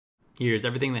Here's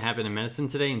everything that happened in medicine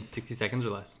today in 60 seconds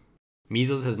or less.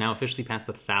 Measles has now officially passed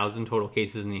 1,000 total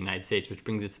cases in the United States, which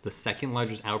brings it to the second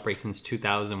largest outbreak since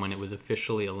 2000 when it was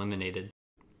officially eliminated.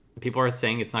 People are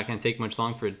saying it's not going to take much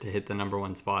long for it to hit the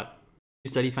 #1 spot. A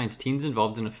new study finds teens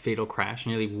involved in a fatal crash.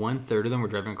 Nearly 1/3 of them were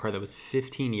driving a car that was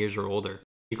 15 years or older.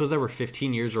 Vehicles that were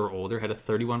 15 years or older had a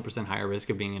 31% higher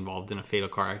risk of being involved in a fatal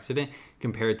car accident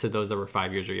compared to those that were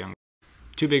 5 years or younger.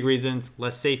 Two big reasons: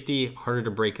 less safety, harder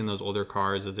to break in those older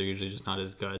cars as they're usually just not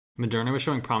as good. Moderna was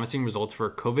showing promising results for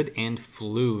a COVID and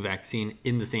flu vaccine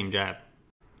in the same jab.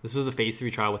 This was a phase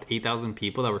 3 trial with 8,000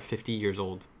 people that were 50 years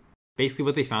old. Basically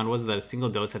what they found was that a single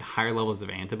dose had higher levels of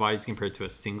antibodies compared to a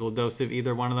single dose of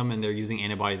either one of them, and they're using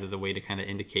antibodies as a way to kind of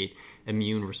indicate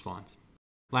immune response.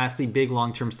 Lastly, big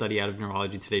long-term study out of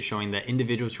neurology today showing that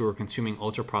individuals who were consuming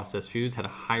ultra-processed foods had a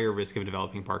higher risk of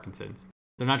developing Parkinson's.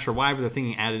 They're not sure why, but they're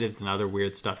thinking additives and other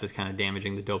weird stuff is kind of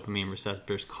damaging the dopamine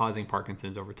receptors, causing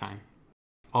Parkinson's over time.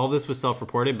 All of this was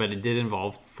self-reported, but it did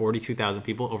involve 42,000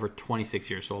 people over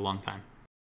 26 years, so a long time.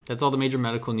 That's all the major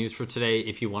medical news for today.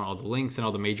 If you want all the links and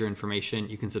all the major information,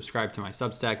 you can subscribe to my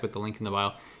Substack with the link in the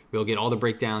bio. We'll get all the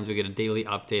breakdowns, you'll get a daily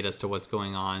update as to what's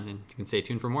going on, and you can stay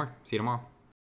tuned for more. See you tomorrow.